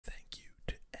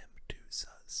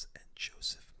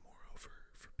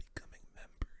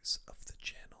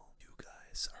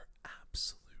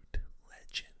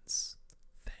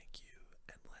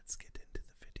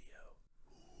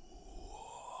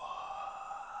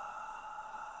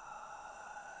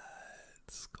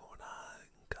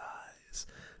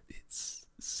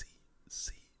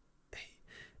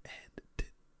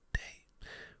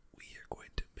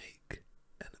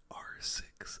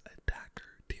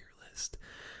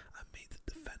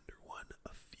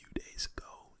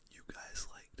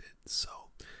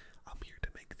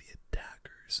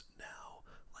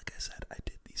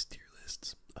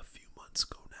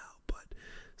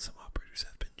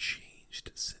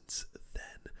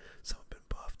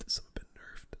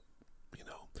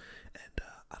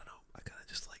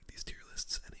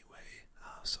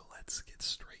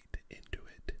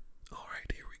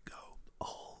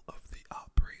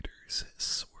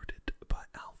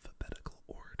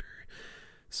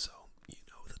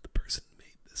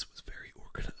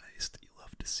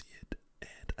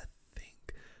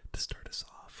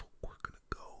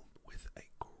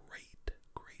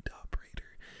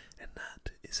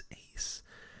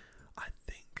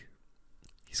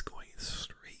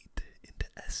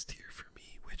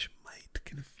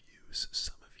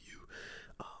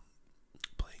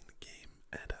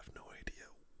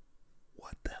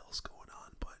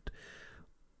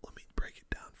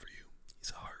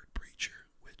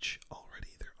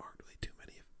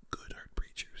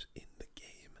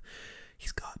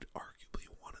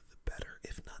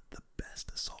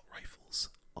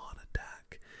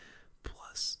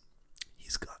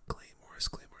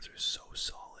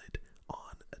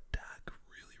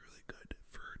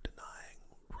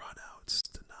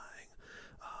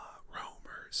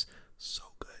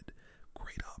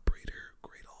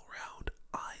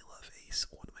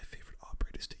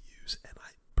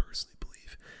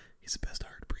He's the best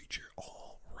hard breacher,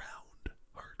 all round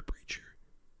hard breacher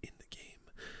in the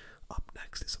game. Up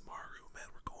next is Amaru. Man,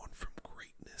 we're going from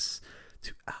greatness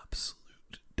to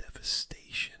absolute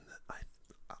devastation.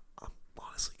 I'm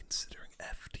honestly considering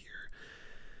F tier.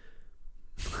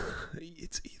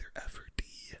 It's either F or D.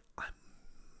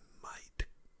 Might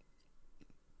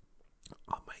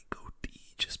I might go D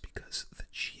just because the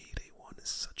G8A1 is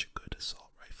such a good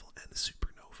assault rifle and the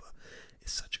Supernova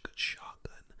is such a good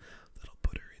shotgun that I'll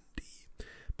put her in D.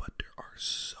 But there are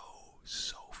so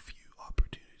few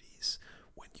opportunities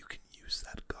when you can use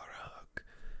that Gara hook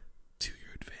to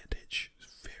your advantage.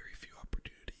 Very few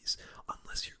opportunities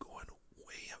unless you're going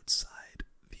way outside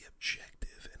the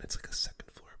objective and it's like a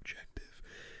second floor objective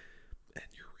and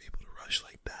you're able to rush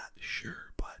like that,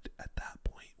 sure, but at that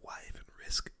point, why even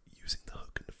risk using the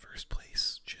hook in the first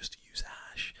place? Just use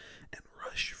Ash and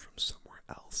rush from somewhere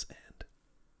else, and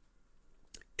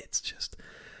it's just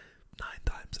 9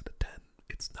 times out of 10,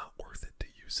 it's not worth it to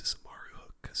use this Amaru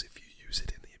hook, because if you use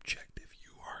it in the objective,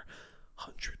 you are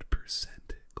 100%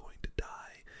 going to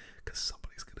die, because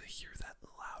somebody's going to hear that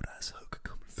loud-ass hook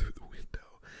coming through the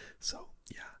window. So,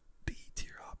 yeah, D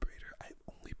tier operator. I'm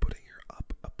only putting her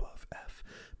up above F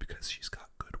because she's got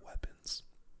good weapons.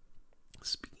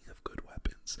 Speaking of good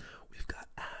weapons, we've got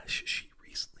Ash. She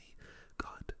recently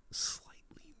got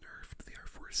slightly nerfed, the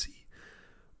R4C,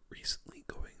 recently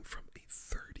going from a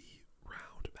 30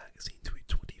 round magazine to a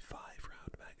 25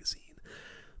 round magazine.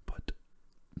 But,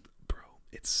 bro,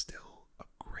 it's still a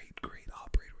great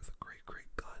operator with a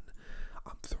great gun.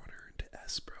 I'm throwing her into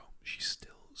S, bro. She's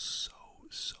still so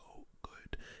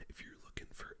good. If you're looking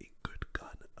for a good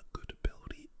gun, a good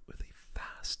ability with a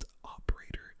fast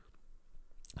operator,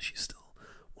 she's still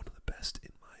one of the best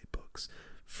in my books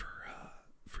for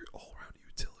all-round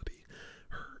utility.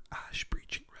 Her Ash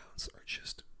breaching rounds are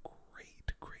just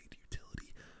great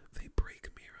utility. They break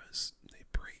mirrors, they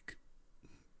break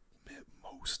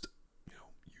most,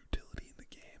 utility in the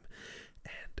game,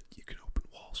 and you can open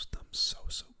walls with them so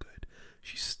good.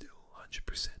 She's still 100%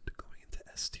 going into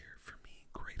S tier for me.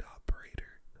 Great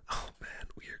operator. Oh man,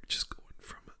 we are just going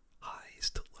from highs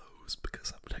to lows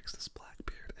because up next is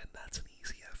Blackbeard, and that's an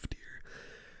easy F tier.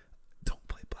 Don't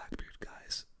play Blackbeard,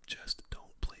 guys. Just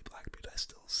don't play Blackbeard. I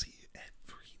still see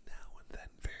every now and then,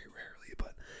 very rarely,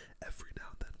 but every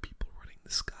now and then people running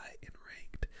this guy in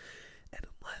ranked. And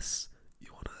unless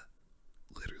you want to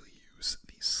literally use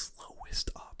the slowest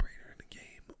operator in the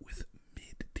game with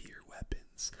mid-tier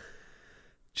weapons,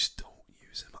 just don't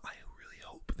use him. I really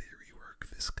hope they rework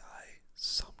this guy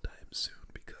sometime soon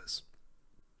because,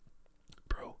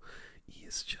 bro, he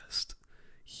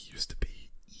used to be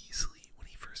easily, when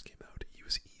he first came out, he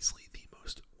was easily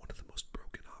one of the most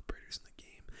broken operators in the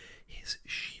game. His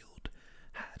shield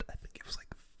had, I think it was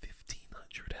like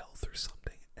 1500 health or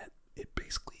something, and it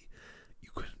basically, you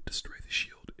couldn't destroy the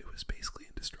shield. It was basically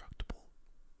indestructible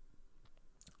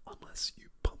unless you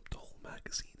pumped the whole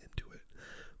magazine into it.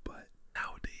 But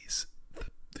nowadays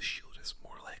the shield is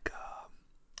more like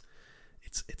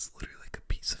it's literally like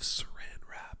a piece of saran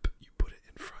wrap. You put it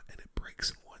in front and it breaks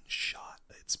in one shot.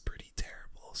 It's pretty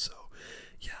terrible. So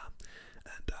yeah,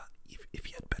 and if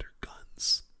you had better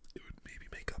guns, it would maybe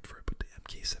make up for it. But the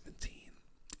MK17,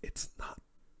 it's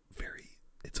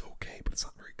okay, but it's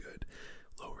not very good.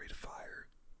 Low rate of fire.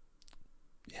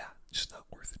 Yeah, just not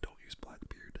worth it. Don't use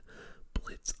Blackbeard.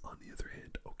 Blitz, on the other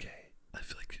hand, okay. I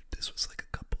feel like if this was like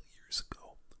a couple years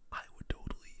ago, I would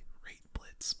totally rate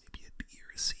Blitz maybe a B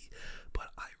or a C,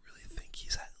 but I really think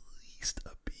he's at least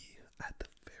a B, at the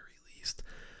very least.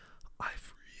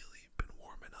 I've really been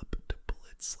warming up to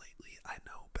Blitz lately. I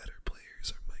know better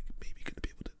players are maybe going to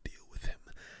be able to deal with him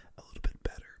a little bit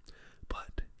better,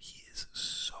 but he is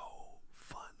so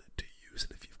fun to use,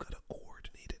 and if you've got a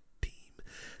coordinated team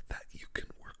that you can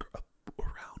work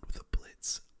around with a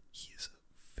Blitz, he is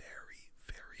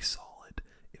very solid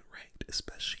in ranked,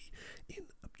 especially in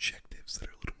objectives that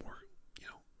are a little more,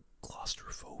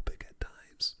 claustrophobic at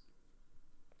times.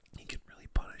 He can really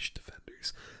punish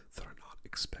defenders that are not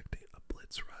expecting a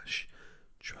Blitz rush.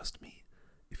 Trust me,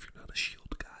 if you're not a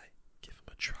shield guy, give him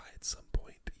a try at some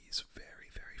point. He's very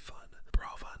fun.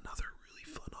 Brava, another really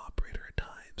fun operator at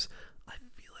times. I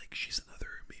feel like she's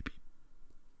another, maybe,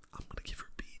 I'm gonna give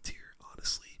her B tier,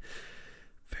 honestly.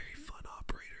 Very fun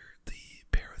operator. The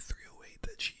Para 308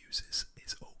 that she uses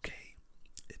is okay.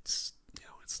 It's,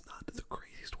 it's not the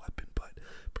craziest weapon, but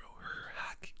bro, her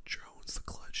hack drones, the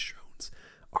clutch drones,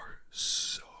 are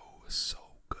so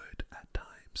good at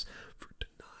times for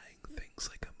denying things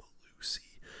like a Malusi,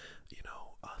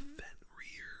 a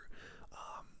Fenrir,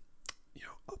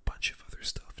 a bunch of other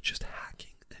stuff, just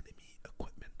hacking enemy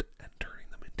equipment and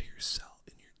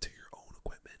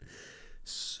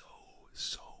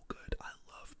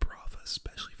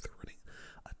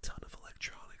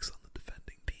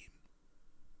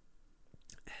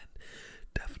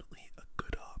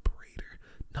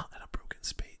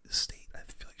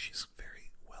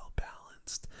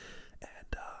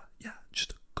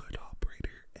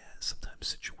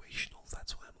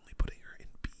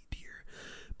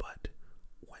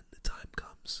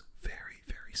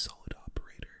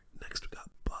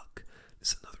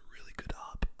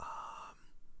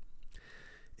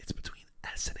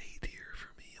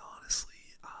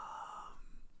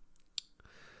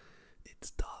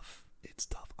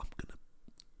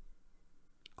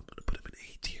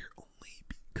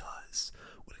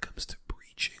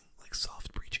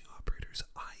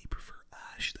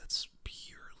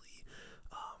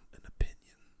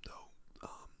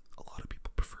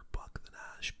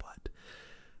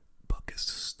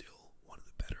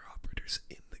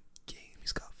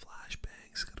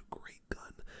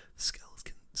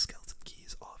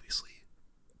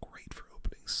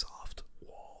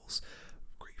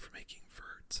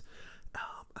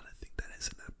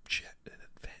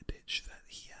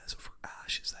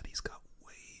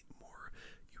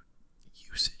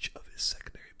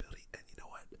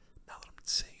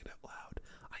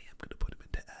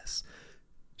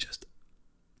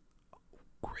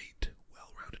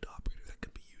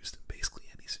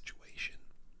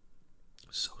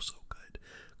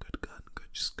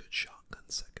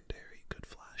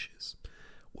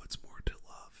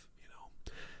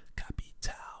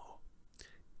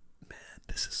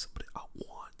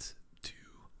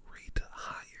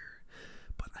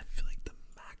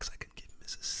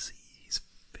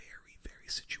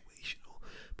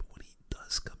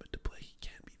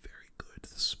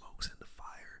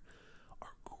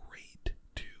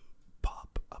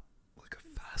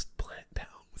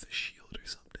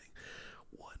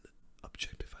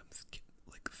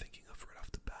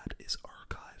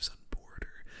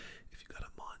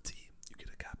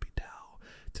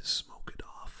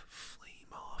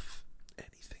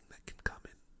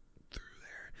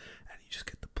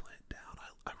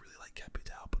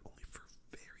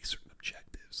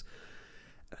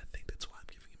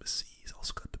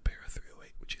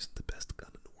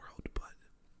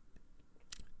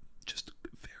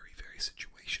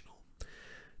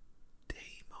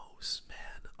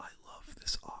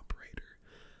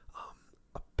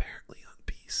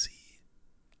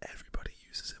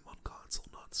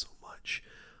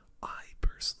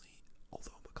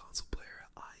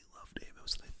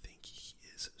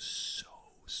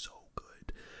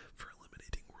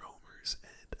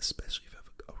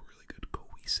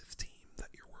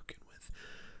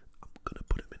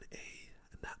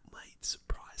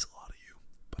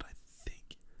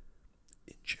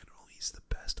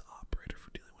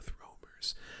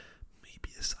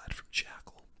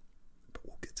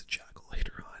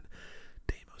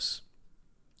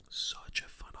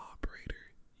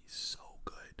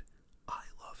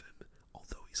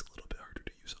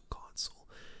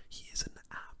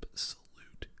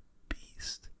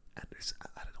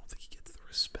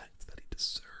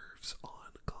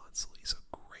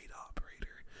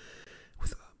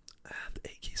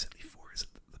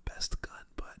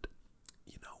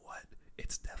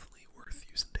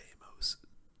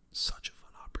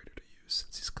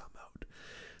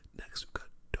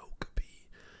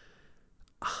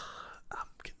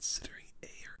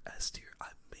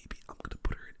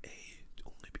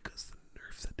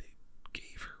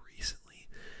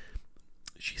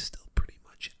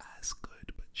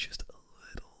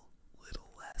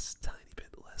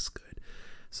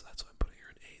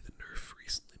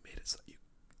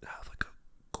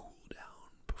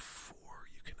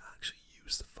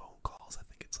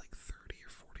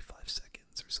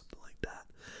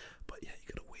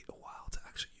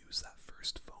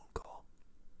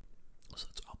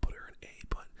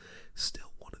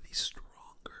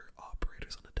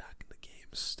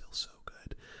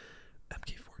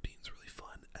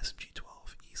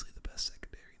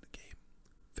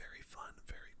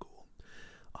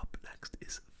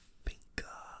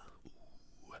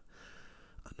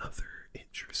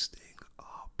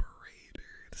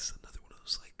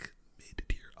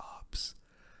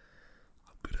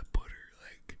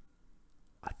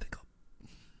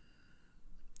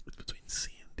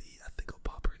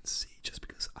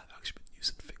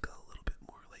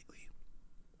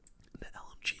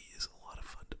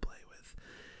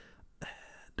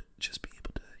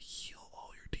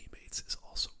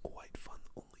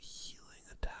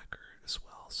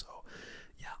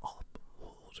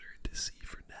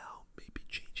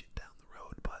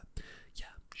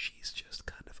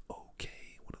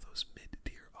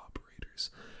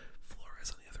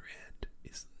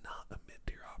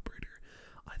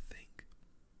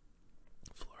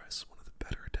stress, one of the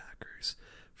better attackers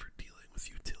for dealing with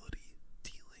utility,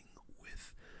 dealing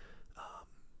with,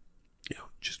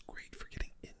 just great for getting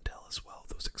intel as well.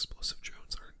 Those explosive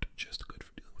drones aren't just good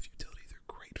for dealing with utility, they're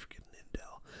great for getting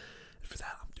intel. And for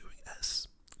that, I'm doing S.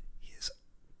 He is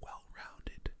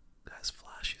well-rounded, has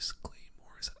flashes,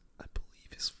 claymores, I believe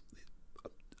his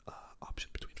option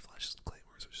between flashes and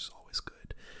claymores, which is always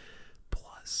good,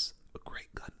 plus a great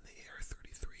gun in the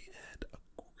AR-33 and a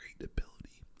great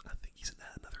ability. I think he's in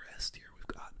another S tier. We've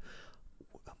got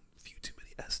a few too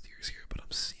many S tiers here, but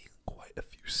I'm seeing quite a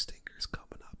few stinkers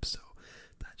coming up, so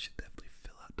that should definitely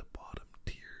fill out the bottom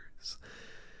tiers.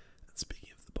 And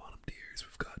speaking of the bottom tiers,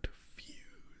 we've got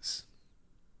Fuse.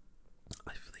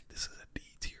 I think this is a D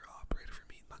tier operator for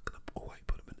me. I'm not gonna quite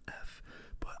put him in F,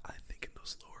 but I think in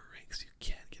those lower ranks you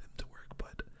can get him to work.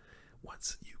 But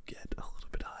once you get a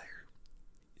little bit higher,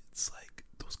 it's like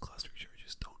those cluster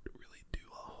charges don't really do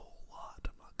a whole lot.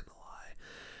 I'm not gonna lie.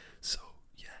 So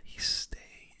yeah, he's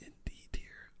staying in D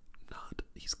tier.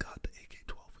 He's got the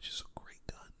AK-12, which is a great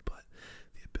gun, but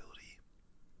the ability,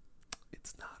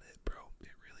 it's not it, bro.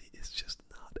 It really is just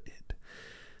not it.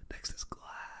 Next is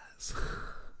Glass.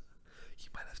 He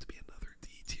might have to be another D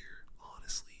tier,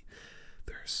 honestly.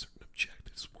 There are certain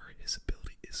objectives where his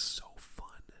ability is so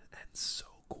fun and so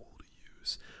cool to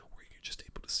use, where you're just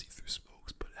able to see through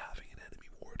smokes, but having an enemy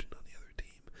warden on the other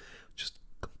team just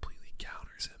completely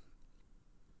counters him.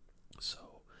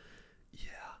 So,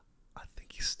 yeah, I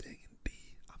think he's staying in D.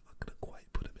 I'm not gonna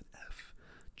quite put him in F,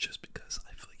 just because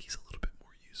I feel like he's a little bit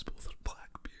more usable than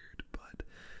Blackbeard, but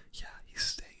yeah, he's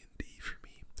staying in D for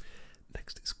me.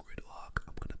 Next is Gridlock.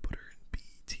 I'm gonna put her in B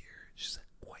tier. She's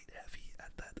quite heavy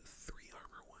at that 3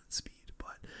 armor 1 speed,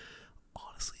 but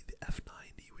honestly, the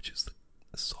F90, which is the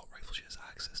assault rifle she has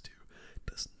access to,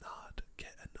 does not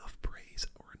get enough praise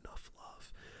or enough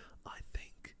love. I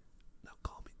think, now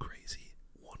call me crazy,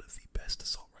 one of the best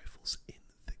assault rifles in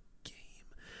the game,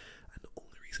 and the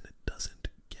only reason it doesn't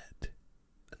get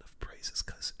enough praise is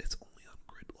because it's only on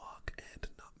Gridlock, and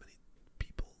not many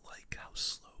people like how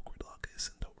slow Gridlock is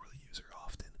and don't really use her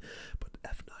often. But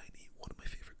F90, one of my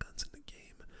favorite guns in the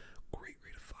game, great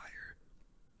rate of fire,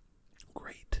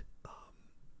 great,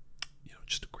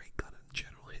 just a great gun in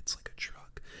general, hits like a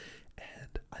truck,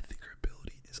 and I think her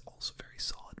ability is also very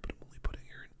solid, but I'm only putting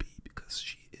her in B because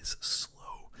she is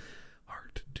slow,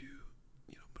 hard to,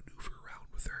 maneuver around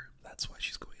with her. That's why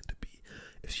she's going into B.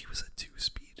 If she was a 2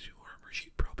 speed, 2 armor,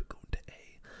 she'd probably go into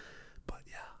A. But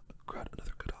yeah,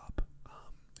 another good op,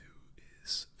 who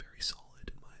is very solid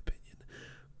in my opinion.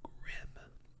 Grim,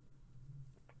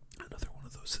 another one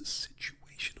of those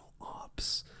situational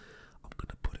ops. I'm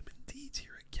gonna put him in D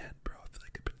tier again, bro. I feel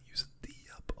like I've been using D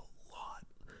up a lot,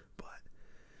 but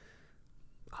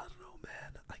I don't know,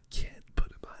 man. I can't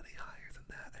put him any higher than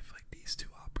that. I feel like these two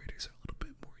operators are a little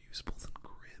bit more usable than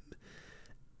Grim.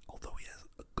 Although he has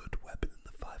a good weapon in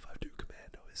the 5.52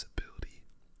 Commando, his ability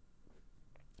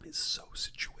is so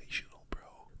situational,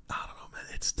 bro. I don't know, man.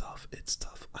 It's tough. It's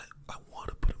tough. I want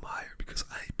to put him higher because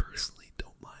I personally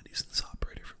don't mind using this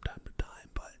operator from time to time,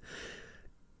 but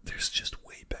there's just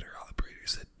way better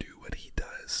operators that do what he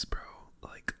does, bro.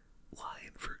 Like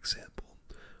Lion, for example.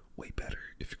 Way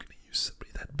better if you're gonna use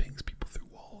somebody that pings people through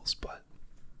walls, but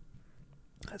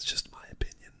that's just my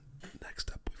opinion.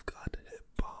 Next up, we've got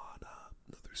Hibana,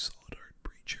 another solid art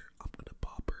breacher. I'm gonna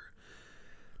pop her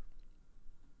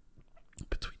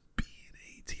between B and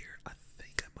A tier. I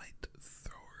think I might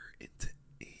throw her into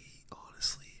A,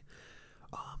 honestly.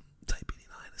 Type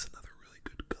 89 is another really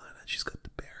good gun, and she's got the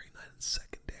bearing 9 in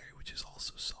secondary, which is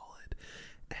also solid,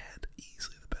 and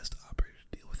easily the best operator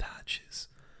to deal with hatches.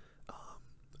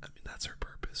 I mean, that's her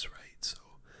purpose, right? So,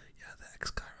 yeah, the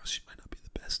X-Kairos, she might not be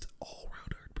the best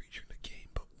all-round art breacher in the game,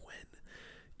 but when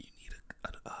you need a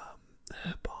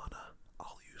Hibana,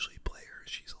 I'll usually play her.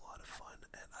 She's a lot of fun,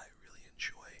 and I really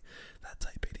enjoy that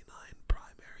Type 89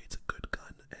 primary. It's a good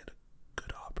gun and a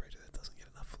good operator that doesn't get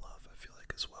enough love, I feel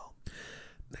like, as well.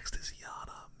 Next is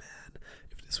Yana, man.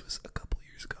 If this was a couple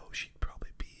years ago, she'd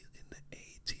probably be in the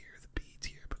A tier, the B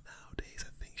tier, but nowadays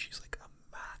I think she's like a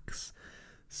max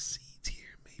C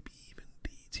tier, maybe even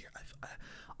D tier. I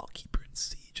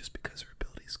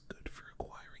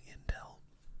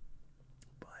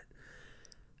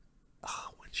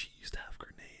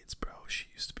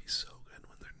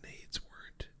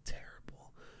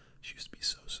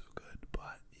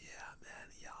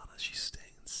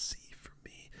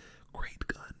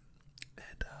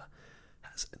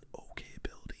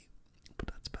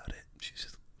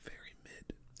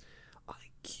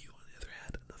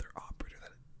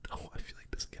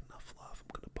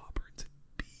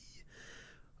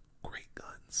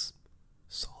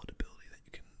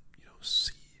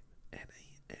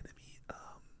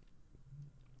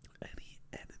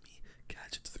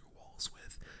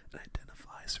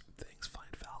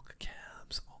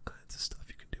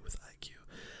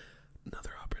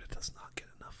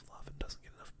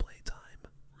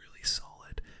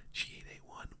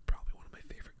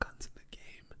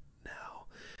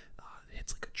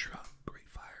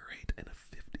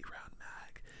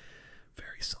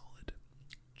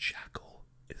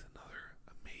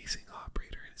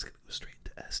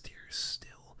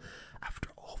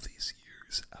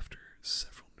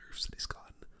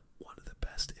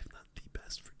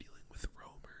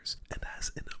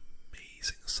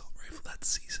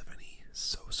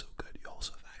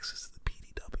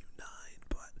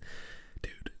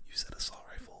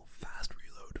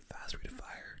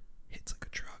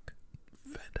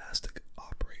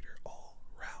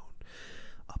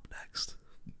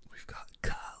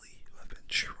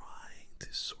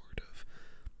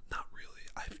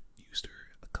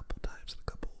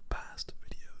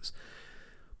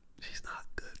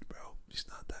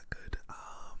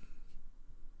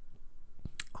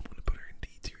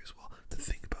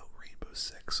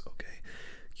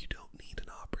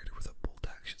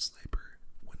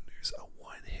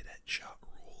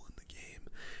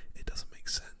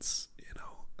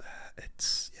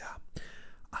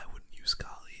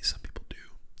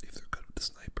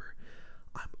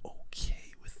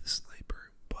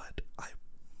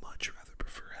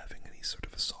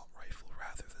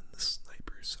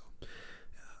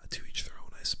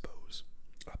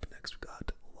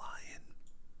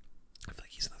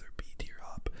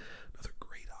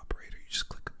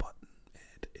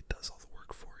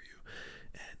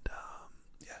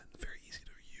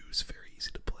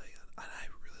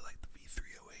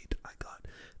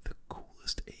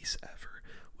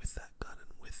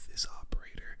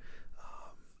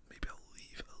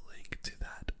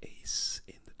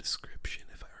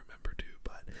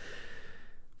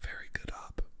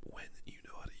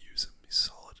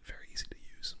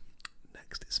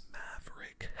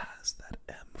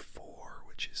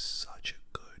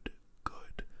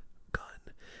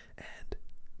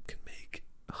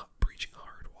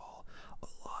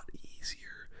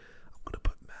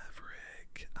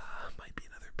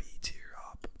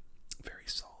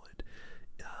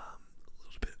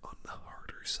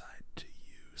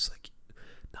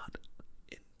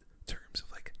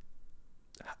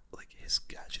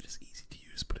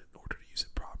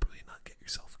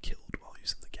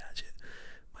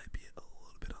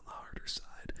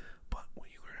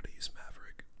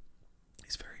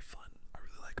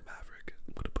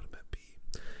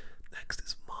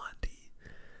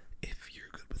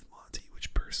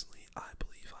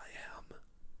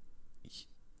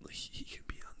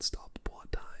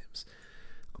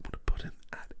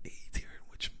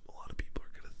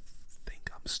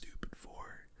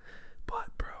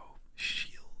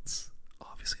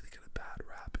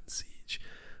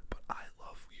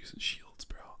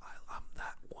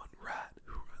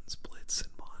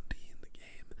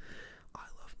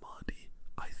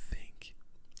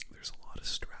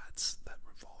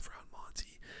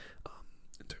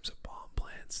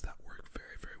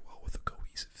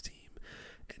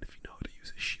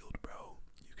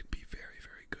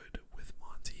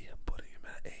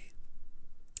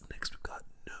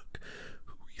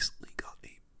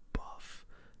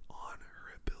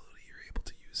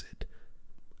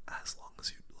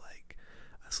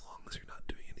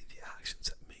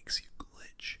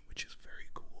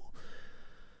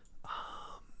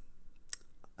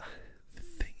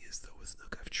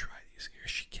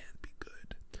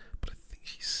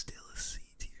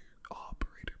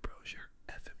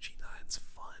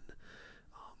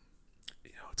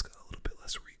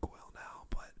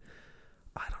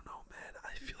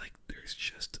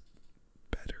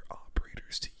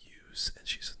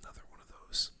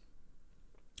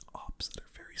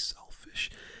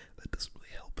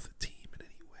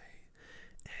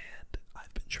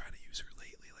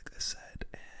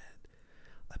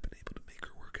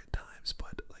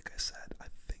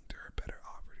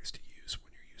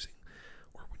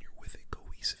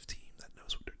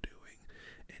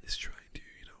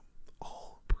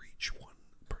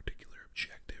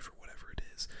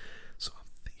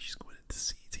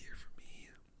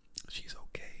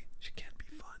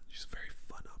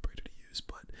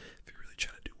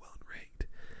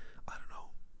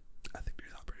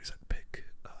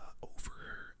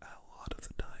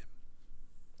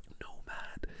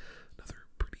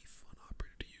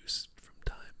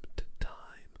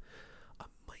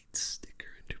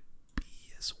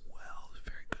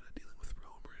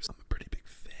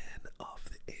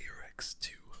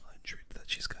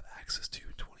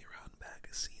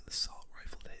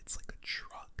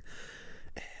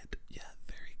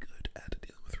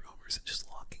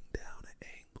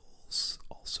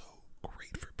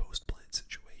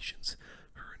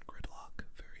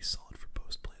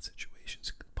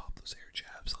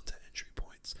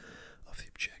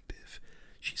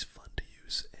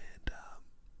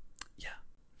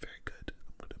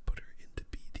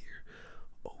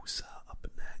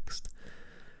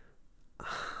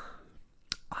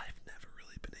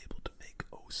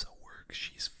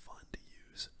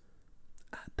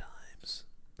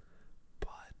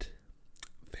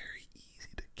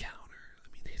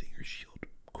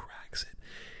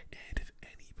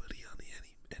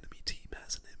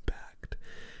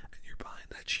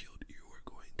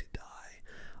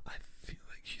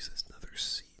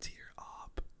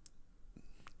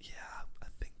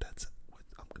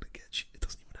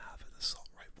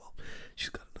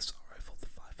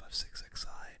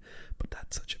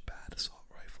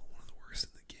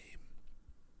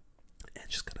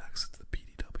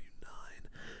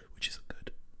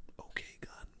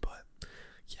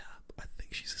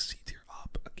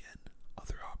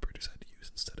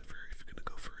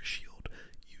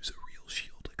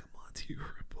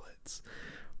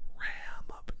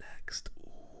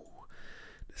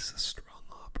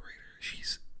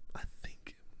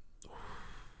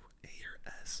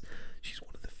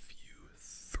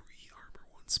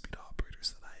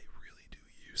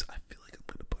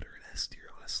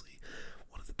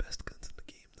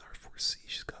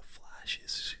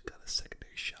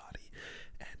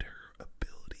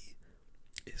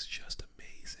is just